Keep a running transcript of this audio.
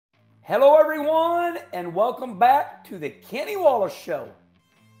Hello, everyone, and welcome back to the Kenny Wallace Show,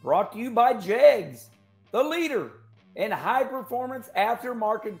 brought to you by JEGS, the leader in high-performance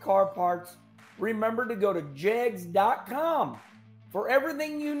aftermarket car parts. Remember to go to jegs.com for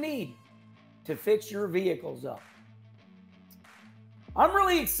everything you need to fix your vehicles up. I'm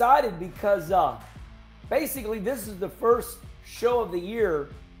really excited because basically this is the first show of the year,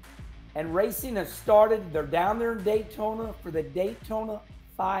 and racing has started. They're down there in Daytona for the Daytona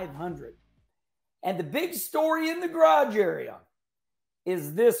 500. And the big story in the garage area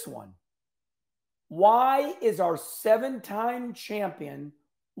is this one. Why is our 7-time champion,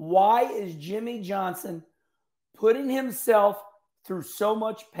 why is Jimmie Johnson putting himself through so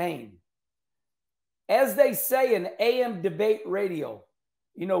much pain? As they say in AM debate radio,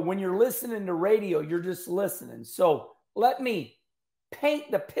 you know, when you're listening to radio, you're just listening. So let me paint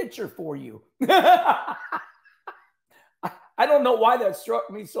the picture for you. I don't know why that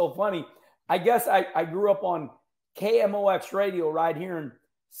struck me so funny. I guess I grew up on KMOX radio right here in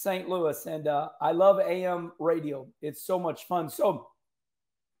St. Louis, and I love AM radio. It's so much fun. So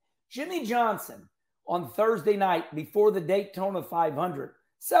Jimmie Johnson on Thursday night before the Daytona 500,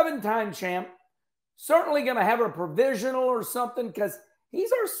 7-time champ, certainly going to have a provisional or something because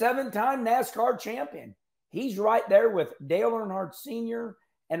he's our 7-time NASCAR champion. He's right there with Dale Earnhardt Sr.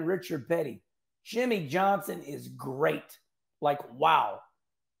 and Richard Petty. Jimmie Johnson is great. Like, wow.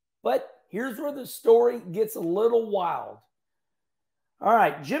 But here's where the story gets a little wild. All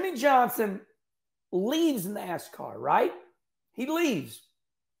right, Jimmie Johnson leaves NASCAR, right? He leaves.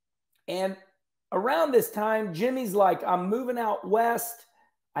 And around this time, Jimmie's like, I'm moving out west.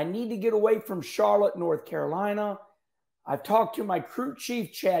 I need to get away from Charlotte, North Carolina. I've talked to my crew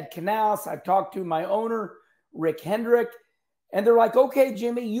chief, Chad Knaus. I've talked to my owner, Rick Hendrick. And they're like, okay,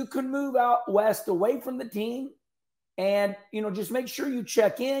 Jimmie, you can move out west away from the team. And, you know, just make sure you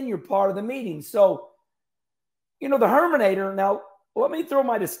check in. You're part of the meeting. So, you know, the Herminator. Now, let me throw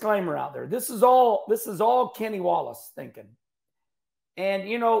my disclaimer out there. This is all Kenny Wallace thinking. And,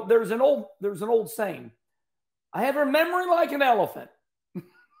 you know, there's an old saying. I have a memory like an elephant.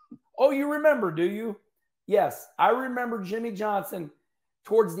 Oh, you remember, do you? Yes, I remember Jimmie Johnson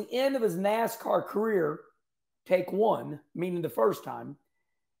towards the end of his NASCAR career, take one, meaning the first time.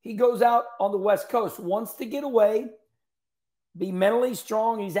 He goes out on the West Coast, wants to get away, be mentally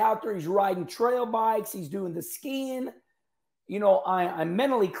strong. He's out there. He's riding trail bikes. He's doing the skiing. You know, I'm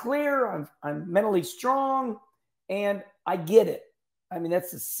mentally clear. I'm mentally strong, and I get it. I mean,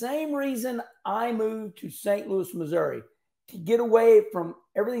 that's the same reason I moved to St. Louis, Missouri, to get away from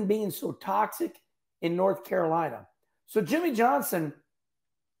everything being so toxic in North Carolina. So Jimmie Johnson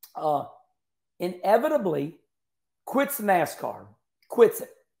inevitably quits NASCAR, quits it.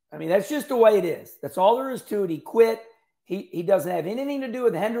 I mean, that's just the way it is. That's all there is to it. He quit. He doesn't have anything to do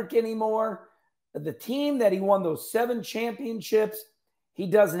with Hendrick anymore. The team that he won those 7 championships, he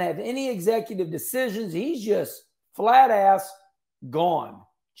doesn't have any executive decisions. He's just flat ass gone.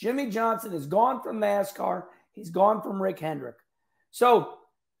 Jimmie Johnson is gone from NASCAR. He's gone from Rick Hendrick. So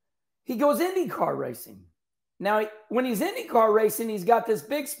he goes IndyCar racing. Now, when he's IndyCar racing, he's got this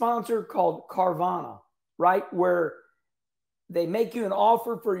big sponsor called Carvana, right? Where they make you an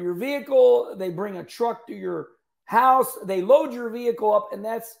offer for your vehicle. They bring a truck to your house. They load your vehicle up, and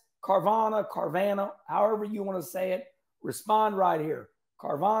that's Carvana, however you want to say it. Respond right here.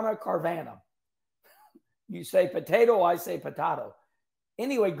 Carvana. You say potato, I say potato.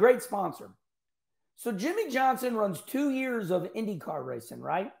 Anyway, great sponsor. So Jimmie Johnson runs 2 years of IndyCar racing,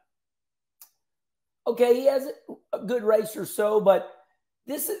 right? Okay, he has a good race or so, but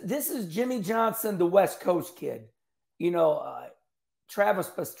this is Jimmie Johnson, the West Coast kid. You know, Travis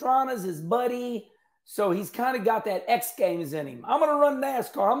Pastrana's his buddy, so he's kind of got that X Games in him. I'm going to run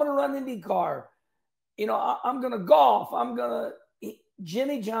NASCAR. I'm going to run IndyCar. You know, I'm going to golf.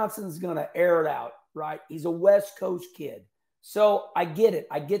 Jimmie Johnson's going to air it out, right? He's a West Coast kid. So I get it.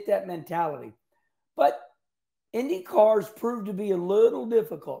 I get that mentality. But IndyCars proved to be a little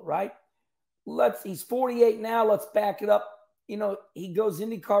difficult, right? He's 48 now. Let's back it up. You know, he goes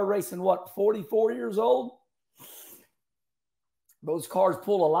IndyCar racing, what, 44 years old? Those cars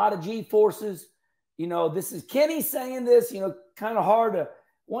pull a lot of G-forces. You know, this is Kenny saying this, you know, kind of hard to,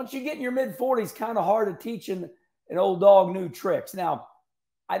 once you get in your mid-40s, kind of hard to teach an old dog new tricks. Now,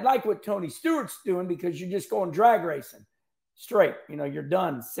 I like what Tony Stewart's doing because you're just going drag racing straight. You know, you're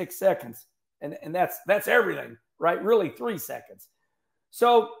done 6 seconds. And that's everything, right? Really 3 seconds.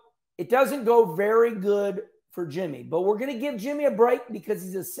 So it doesn't go very good for Jimmie. But we're going to give Jimmie a break because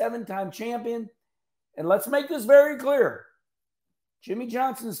he's a 7-time champion. And let's make this very clear. Jimmie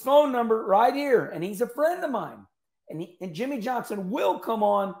Johnson's phone number right here, and he's a friend of mine. And Jimmie Johnson will come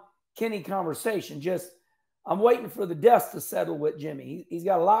on Kenny conversation. Just I'm waiting for the dust to settle with Jimmie. He's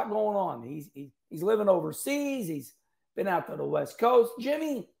got a lot going on. He's living overseas. He's been out to the West Coast.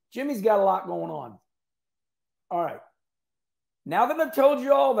 Jimmie's got a lot going on. All right. Now that I've told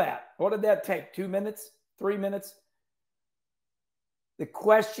you all that, what did that take? 2 minutes? 3 minutes? The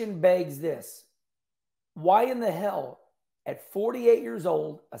question begs this. Why in the hell, at 48 years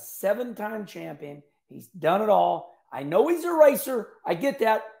old, a 7-time champion, he's done it all. I know he's a racer. I get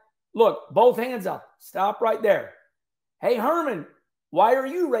that. Look, both hands up. Stop right there. Hey, Herman, why are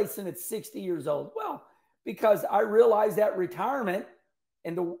you racing at 60 years old? Well, because I realize that retirement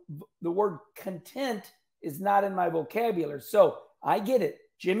and the word content is not in my vocabulary. So I get it.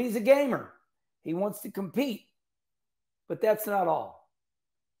 Jimmie's a gamer. He wants to compete. But that's not all.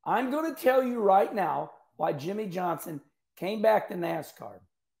 I'm going to tell you right now why Jimmie Johnson came back to NASCAR.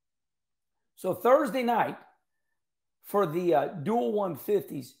 So Thursday night for the dual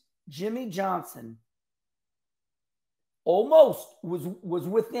 150s, Jimmie Johnson almost was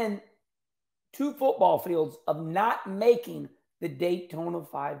within 2 football fields of not making the Daytona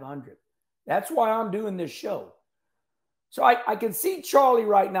 500. That's why I'm doing this show. So I can see Charlie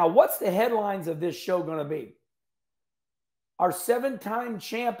right now. What's the headlines of this show going to be? Our 7-time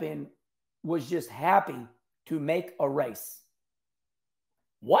champion was just happy to make a race.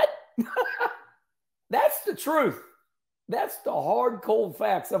 What? That's the truth. That's the hard, cold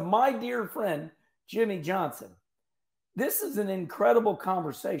facts of my dear friend, Jimmie Johnson. This is an incredible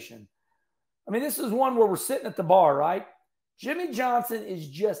conversation. I mean, this is one where we're sitting at the bar, right? Jimmie Johnson is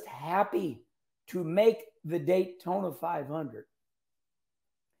just happy to make the Daytona 500.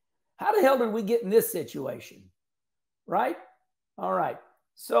 How the hell did we get in this situation? Right? All right.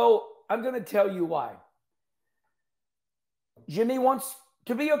 So I'm going to tell you why. Jimmie wants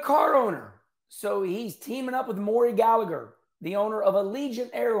to be a car owner. So he's teaming up with Maury Gallagher, the owner of Allegiant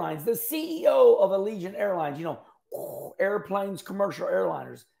Airlines, the CEO of Allegiant Airlines, you know, airplanes, commercial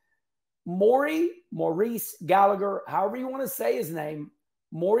airliners. Maurice Gallagher, however you want to say his name,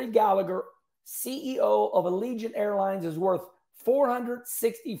 Maury Gallagher, CEO of Allegiant Airlines, is worth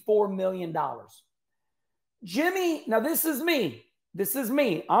 $464 million. Jimmie, now this is me. This is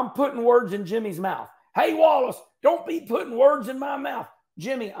me. I'm putting words in Jimmie's mouth. Hey, Wallace, don't be putting words in my mouth.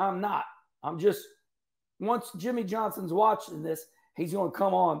 Jimmie, I'm not. I'm just, once Jimmie Johnson's watching this, he's going to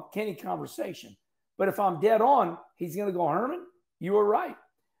come on Kenny conversation. But if I'm dead on, he's going to go, Herman, you were right.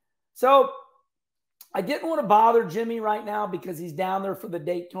 So I didn't want to bother Jimmie right now because he's down there for the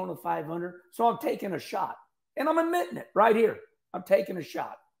Daytona 500. So I'm taking a shot. And I'm admitting it right here. I'm taking a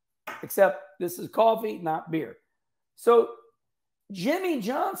shot. Except this is coffee, not beer. So Jimmie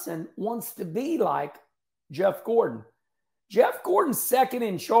Johnson wants to be like Jeff Gordon. Jeff Gordon's second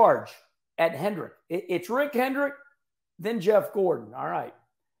in charge at Hendrick. It's Rick Hendrick, then Jeff Gordon. All right.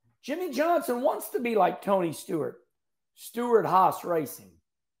 Jimmie Johnson wants to be like Tony Stewart, Stewart Haas Racing.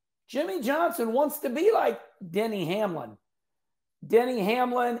 Jimmie Johnson wants to be like Denny Hamlin. Denny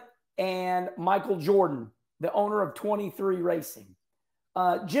Hamlin and Michael Jordan, the owner of 23 Racing.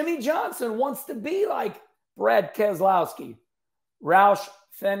 Jimmie Johnson wants to be like Brad Keselowski, Roush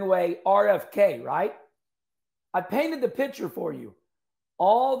Fenway, RFK, right? I painted the picture for you.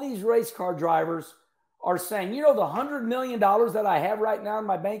 All these race car drivers are saying, you know, the $100 million that I have right now in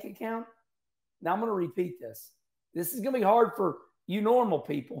my bank account? Now I'm going to repeat this. This is going to be hard for you normal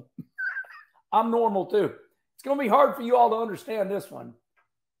people. I'm normal too. It's going to be hard for you all to understand this one.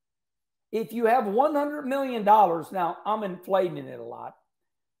 If you have $100 million, now I'm inflating it a lot.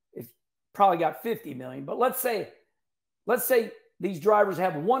 It's probably got 50 million, but let's say these drivers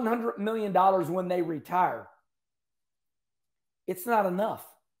have $100 million when they retire. It's not enough.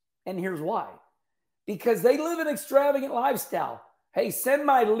 And here's why. Because they live an extravagant lifestyle. Hey, send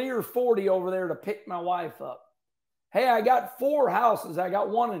my Lear 40 over there to pick my wife up. Hey, I got 4 houses. I got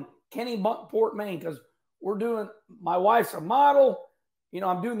one in Kennebunkport, Maine, because we're doing, my wife's a model. You know,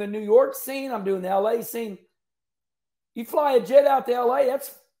 I'm doing the New York scene. I'm doing the LA scene. You fly a jet out to LA,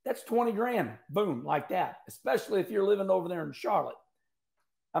 that's 20 grand. Boom, like that. Especially if you're living over there in Charlotte.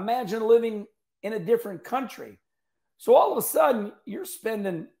 Imagine living in a different country. So all of a sudden, you're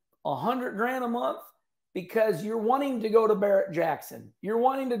spending 100 grand a month because you're wanting to go to Barrett Jackson. You're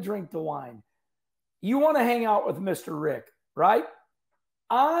wanting to drink the wine. You want to hang out with Mr. Rick, right?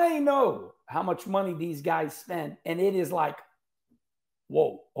 I know how much money these guys spend, and it is like,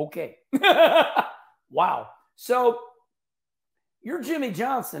 whoa, okay. Wow. So you're Jimmie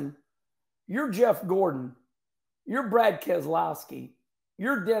Johnson, you're Jeff Gordon, you're Brad Keselowski,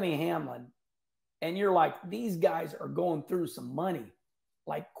 you're Denny Hamlin, and you're like, these guys are going through some money,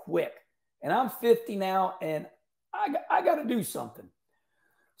 like quick. And I'm 50 now, and I got to do something.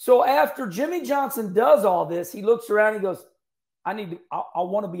 So after Jimmie Johnson does all this, he looks around and he goes, I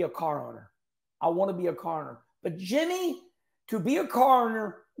want to be a car owner. I want to be a car owner. But Jimmie, to be a car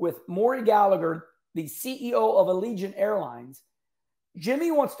owner with Maury Gallagher, the CEO of Allegiant Airlines,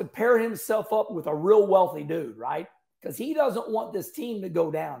 Jimmie wants to pair himself up with a real wealthy dude, right? Because he doesn't want this team to go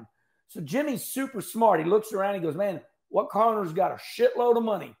down. So Jimmie's super smart. He looks around and he goes, man, what car owner's got a shitload of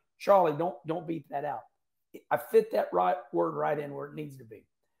money? Charlie, don't beat that out. I fit that word right in where it needs to be.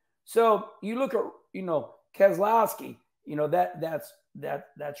 So you look at, Keselowski,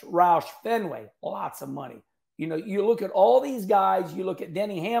 that's Roush Fenway, lots of money. You look at all these guys, you look at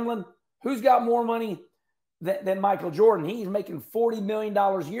Denny Hamlin, who's got more money than Michael Jordan. He's making $40 million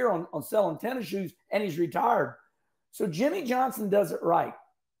a year on selling tennis shoes, and he's retired. So Jimmie Johnson does it right.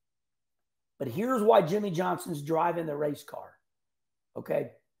 But here's why Jimmie Johnson's driving the race car. Okay,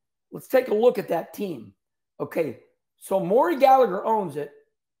 let's take a look at that team. Okay, so Maury Gallagher owns it.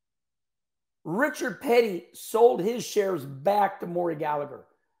 Richard Petty sold his shares back to Maury Gallagher.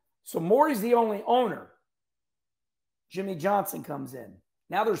 So Maury's the only owner. Jimmie Johnson comes in.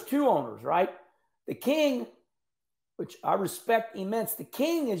 Now there's two owners, right? The King, which I respect immense. The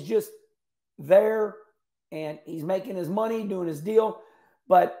King is just there and he's making his money, doing his deal.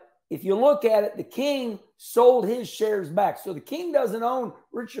 But if you look at it, the King sold his shares back. So the King doesn't own,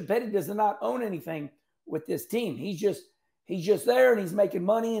 Richard Petty does not own anything with this team. He's just there and he's making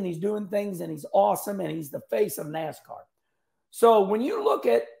money and he's doing things and he's awesome and he's the face of NASCAR. So when you look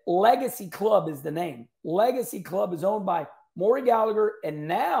at Legacy Club is the name. Legacy Club is owned by Maury Gallagher and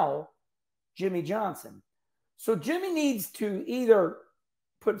now Jimmie Johnson. So Jimmie needs to either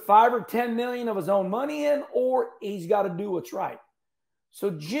put 5 or 10 million of his own money in, or he's got to do what's right.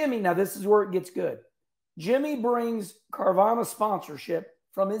 So Jimmie, now this is where it gets good. Jimmie brings Carvana sponsorship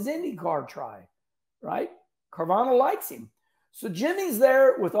from his IndyCar tribe, right? Carvana likes him. So Jimmie's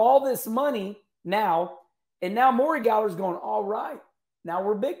there with all this money now, and now Maury Gallagher's going, all right, now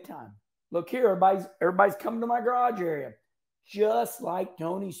we're big time. Look here, everybody's coming to my garage area, just like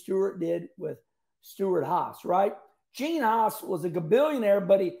Tony Stewart did with Stuart Haas, right? Gene Haas was a billionaire,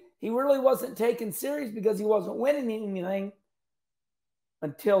 but he really wasn't taken serious because he wasn't winning anything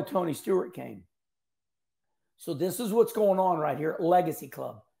until Tony Stewart came. So this is what's going on right here at Legacy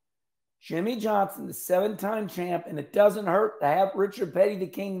Club. Jimmie Johnson, the 7-time champ, and it doesn't hurt to have Richard Petty, the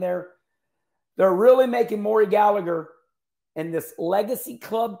King, there. They're really making Maury Gallagher and this Legacy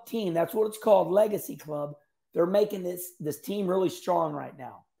Club team, that's what it's called, Legacy Club. They're making this team really strong right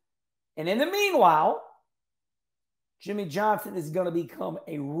now. And in the meanwhile, Jimmie Johnson is going to become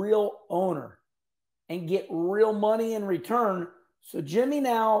a real owner and get real money in return. So Jimmie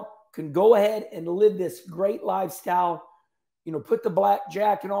now can go ahead and live this great lifestyle, put the black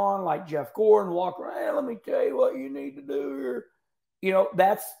jacket on like Jeff Gordon, walk around, hey, let me tell you what you need to do here.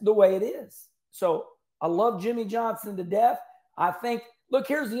 That's the way it is. So I love Jimmie Johnson to death. I think, look,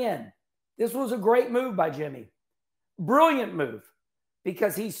 here's the end. This was a great move by Jimmie. Brilliant move.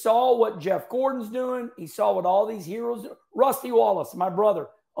 Because he saw what Jeff Gordon's doing. He saw what all these heroes do. Rusty Wallace, my brother,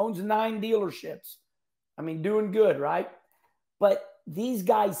 owns 9 dealerships. I mean, doing good, right? But these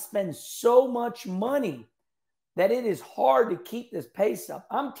guys spend so much money that it is hard to keep this pace up.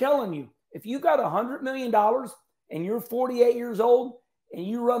 I'm telling you, if you got $100 million and you're 48 years old and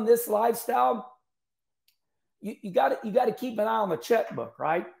you run this lifestyle, you got to keep an eye on the checkbook,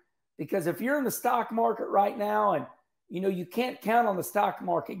 right? Because if you're in the stock market right now and you can't count on the stock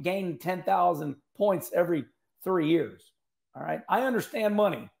market gaining 10,000 points every 3 years. All right. I understand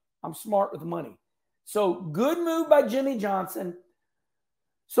money. I'm smart with money. So good move by Jimmie Johnson.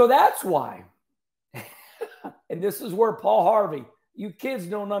 So that's why. And this is where Paul Harvey, you kids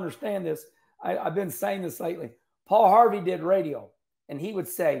don't understand this. I've been saying this lately. Paul Harvey did radio and he would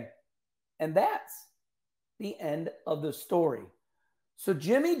say, and that's the end of the story. So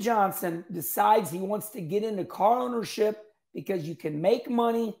Jimmie Johnson decides he wants to get into car ownership because you can make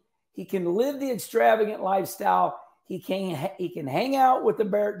money. He can live the extravagant lifestyle. He can hang out with the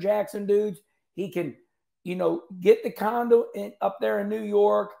Barrett Jackson dudes. He can, get the condo up there in New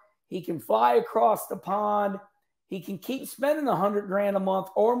York. He can fly across the pond. He can keep spending $100,000 a month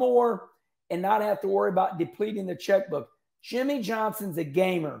or more and not have to worry about depleting the checkbook. Jimmie Johnson's a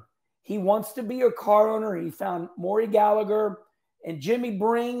gamer. He wants to be a car owner. He found Maury Gallagher. And Jimmie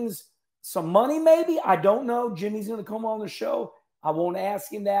brings some money, maybe. I don't know. Jimmie's going to come on the show. I won't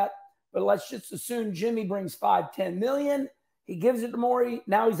ask him that. But let's just assume Jimmie brings 5-10 million. He gives it to Maury.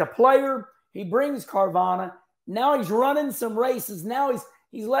 Now he's a player. He brings Carvana. Now he's running some races. Now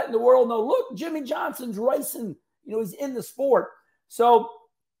he's letting the world know, look, Jimmie Johnson's racing. He's in the sport. So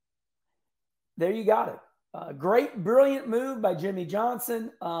there you got it. Great, brilliant move by Jimmie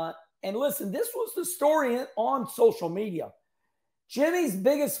Johnson. And listen, this was the story on social media. Jimmy's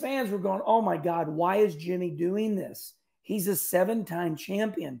biggest fans were going, oh my God, why is Jimmie doing this? He's a 7-time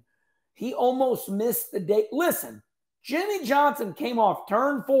champion. He almost missed the date. Listen, Jimmie Johnson came off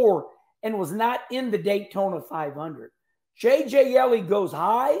turn 4 and was not in the Daytona 500. J.J. Yeley goes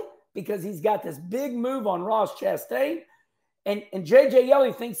high because he's got this big move on Ross Chastain. And J.J.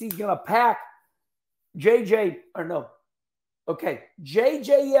 Yeley thinks he's going to pack J.J. Yeley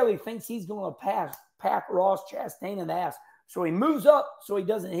thinks he's going to pack Ross Chastain in the ass. So he moves up so he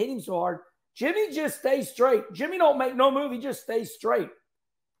doesn't hit him so hard. Jimmie just stays straight. Jimmie don't make no move. He just stays straight.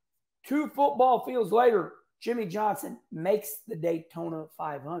 2 football fields later, Jimmie Johnson makes the Daytona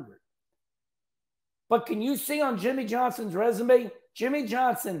 500. But can you see on Jimmie Johnson's resume, Jimmie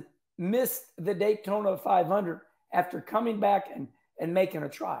Johnson missed the Daytona 500 after coming back and making a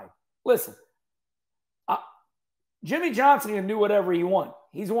try. Listen, Jimmie Johnson can do whatever he wants.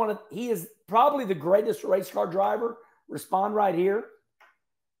 He is probably the greatest race car driver. Respond right here.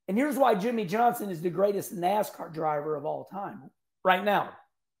 And here's why Jimmie Johnson is the greatest NASCAR driver of all time right now.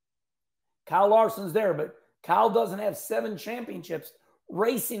 Kyle Larson's there, but Kyle doesn't have 7 championships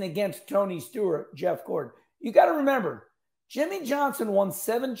racing against Tony Stewart, Jeff Gordon. You got to remember, Jimmie Johnson won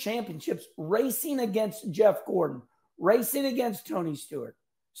 7 championships racing against Jeff Gordon, racing against Tony Stewart.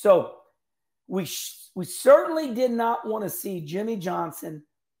 So we certainly did not want to see Jimmie Johnson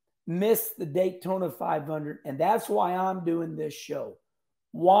miss the Daytona 500, and that's why I'm doing this show.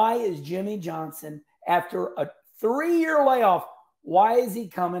 Why is Jimmie Johnson, after a 3-year layoff, why is he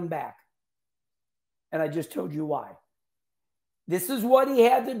coming back? And I just told you why. This is what he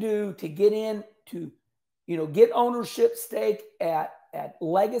had to do to get in to, get ownership stake at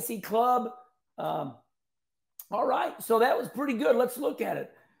Legacy Club. All right, so that was pretty good. Let's look at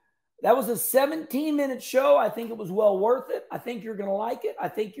it. That was a 17-minute show. I think it was well worth it. I think you're going to like it. I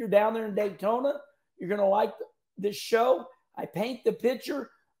think you're down there in Daytona. You're going to like this show. I paint the picture.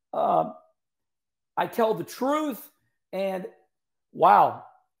 I tell the truth. And, wow,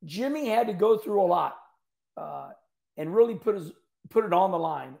 Jimmie had to go through a lot and really put it on the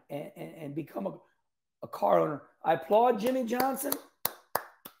line and become a car owner. I applaud Jimmie Johnson.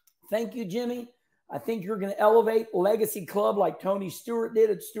 Thank you, Jimmie. I think you're going to elevate Legacy Club like Tony Stewart did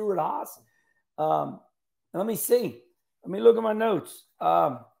at Stewart Haas. Let me see. Let me look at my notes.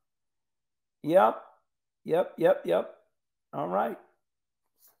 Yep. All right.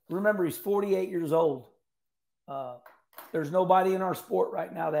 Remember, he's 48 years old. There's nobody in our sport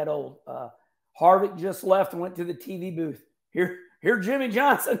right now that old. Harvick just left and went to the TV booth. Here Jimmie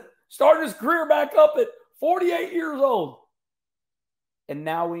Johnson started his career back up at 48 years old. And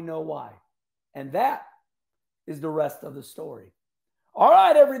now we know why. And that is the rest of the story. All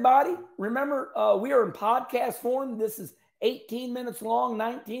right, everybody. Remember, we are in podcast form. This is 18 minutes long,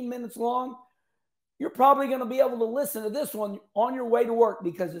 19 minutes long. You're probably going to be able to listen to this one on your way to work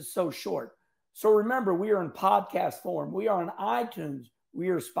because it's so short. So remember, we are in podcast form. We are on iTunes. We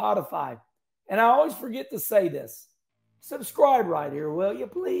are Spotify. And I always forget to say this. Subscribe right here, will you,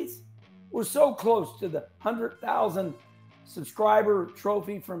 please? We're so close to the 100,000 subscriber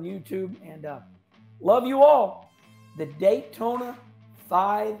trophy from YouTube. And love you all. The Daytona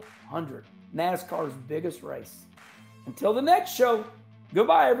 500, NASCAR's biggest race. Until the next show,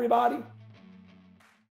 goodbye, everybody.